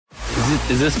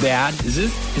Is this bad? Is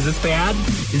this bad?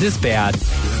 Is this bad?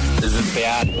 Is this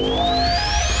bad?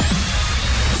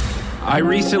 I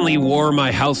recently wore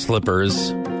my house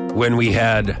slippers when we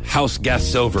had house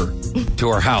guests over to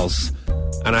our house,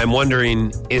 and I'm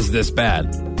wondering, is this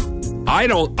bad?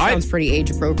 Sounds pretty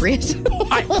age appropriate.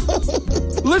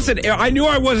 Listen, I knew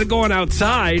I wasn't going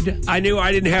outside. I knew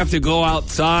I didn't have to go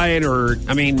outside,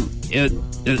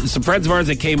 some friends of ours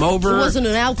that came over. It wasn't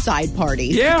an outside party.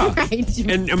 Yeah. Right.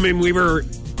 And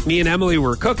me and Emily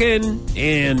were cooking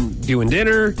and doing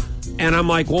dinner, and I'm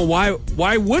like, well,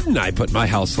 why wouldn't I put my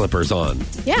house slippers on?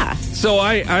 Yeah. So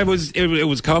it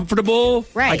was comfortable.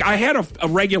 Right. Like I had a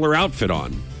regular outfit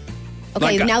on.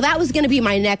 Okay, now that was going to be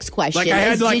my next question. Like I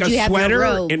had did you a have sweater your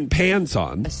robe? and pants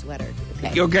on. A sweater.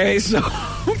 Okay. Okay, so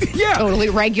yeah. Totally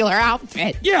regular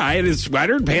outfit. Yeah, I had a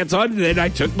sweater and pants on, and then I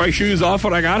took my shoes off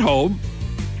when I got home.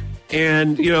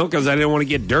 And, because I didn't want to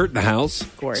get dirt in the house.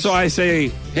 Of course. So I say,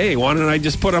 hey, why don't I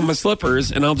just put on my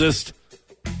slippers and I'll just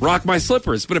rock my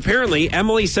slippers. But apparently,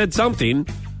 Emily said something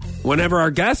whenever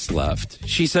our guests left.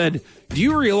 She said, do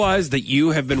you realize that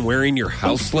you have been wearing your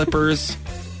house slippers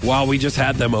while we just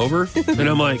had them over? And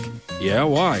I'm like, yeah,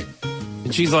 why?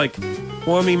 And she's like,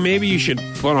 well, maybe you should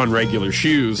put on regular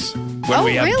shoes when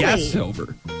we have guests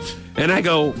over. And I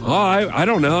go, I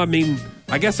don't know.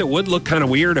 I guess it would look kind of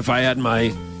weird if I had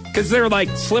my... Because they're like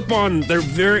slip-on,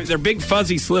 they're big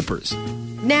fuzzy slippers.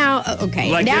 Now, okay.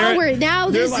 Like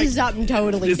This is something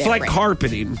totally different. It's like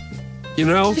carpeting,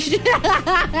 Yeah.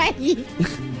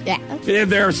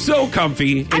 They're so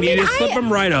comfy, and you just slip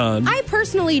them right on. I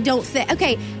personally don't think...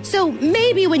 Okay, so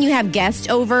maybe when you have guests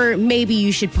over, maybe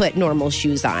you should put normal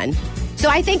shoes on. So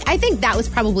I think that was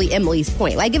probably Emily's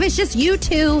point. Like, if it's just you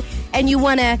two and you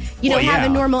want to, have a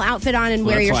normal outfit on and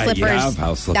wear your slippers, you have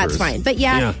house slippers, that's fine. But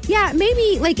yeah,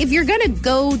 maybe, like, if you're going to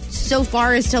go so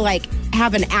far as to, like,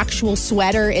 have an actual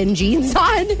sweater and jeans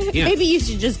on, maybe you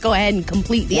should just go ahead and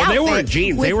complete the outfit. They weren't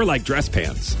jeans. They were like dress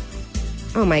pants.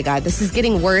 Oh, my God. This is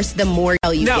getting worse the more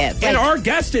you get. And our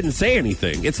guests didn't say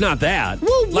anything. It's not that.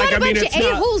 Well, what a bunch of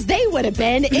a-holes they would have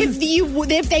been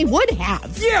if they would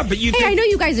have. Yeah, but Hey, I know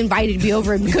you guys invited me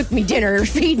over and cooked me dinner or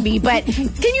feed me, but can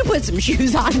you put some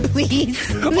shoes on, please?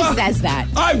 Who says that?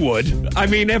 I would.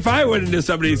 If I went into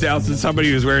somebody's house and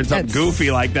somebody was wearing something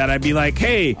goofy like that, I'd be like,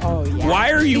 hey,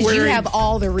 why are you wearing... You have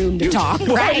all the room to talk,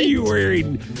 Why right? are you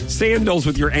wearing sandals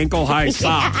with your ankle-high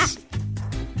socks?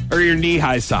 Or your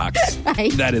knee-high socks.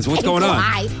 Right. That is. What's going on?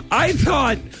 I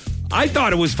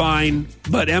thought it was fine,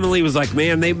 but Emily was like,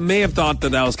 man, they may have thought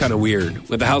that was kind of weird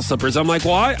with the house slippers. I'm like,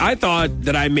 well, I thought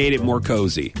that I made it more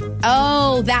cozy.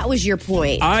 Oh, that was your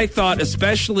point. I thought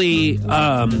especially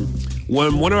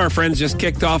when one of our friends just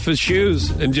kicked off his shoes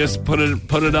and just put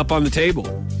it up on the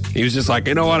table. He was just like,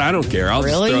 you know what? I don't care. I'll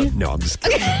just throw it. No, I'm just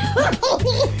kidding.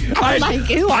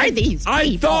 Who are these people?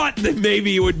 I thought that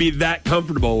maybe it would be that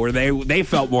comfortable where they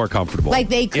felt more comfortable. Like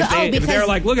they could. If they're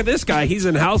like, look at this guy. He's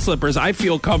in house slippers. I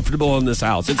feel comfortable in this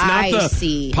house. It's not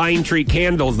the pine tree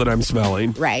candles that I'm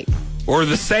smelling. Right. Or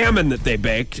the salmon that they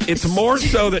baked. It's more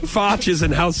so that Foch is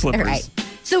in house slippers. Right.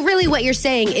 So really what you're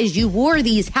saying is you wore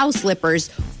these house slippers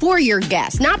for your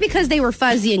guests, not because they were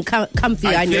fuzzy and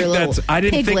comfy on your little I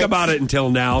didn't think piglets. about it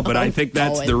until now, but I think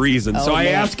that's the reason. So I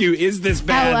ask you, is this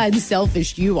bad? How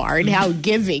unselfish you are and how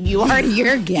giving you are to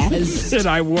your guests. That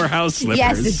I wore house slippers.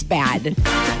 Yes, it's bad.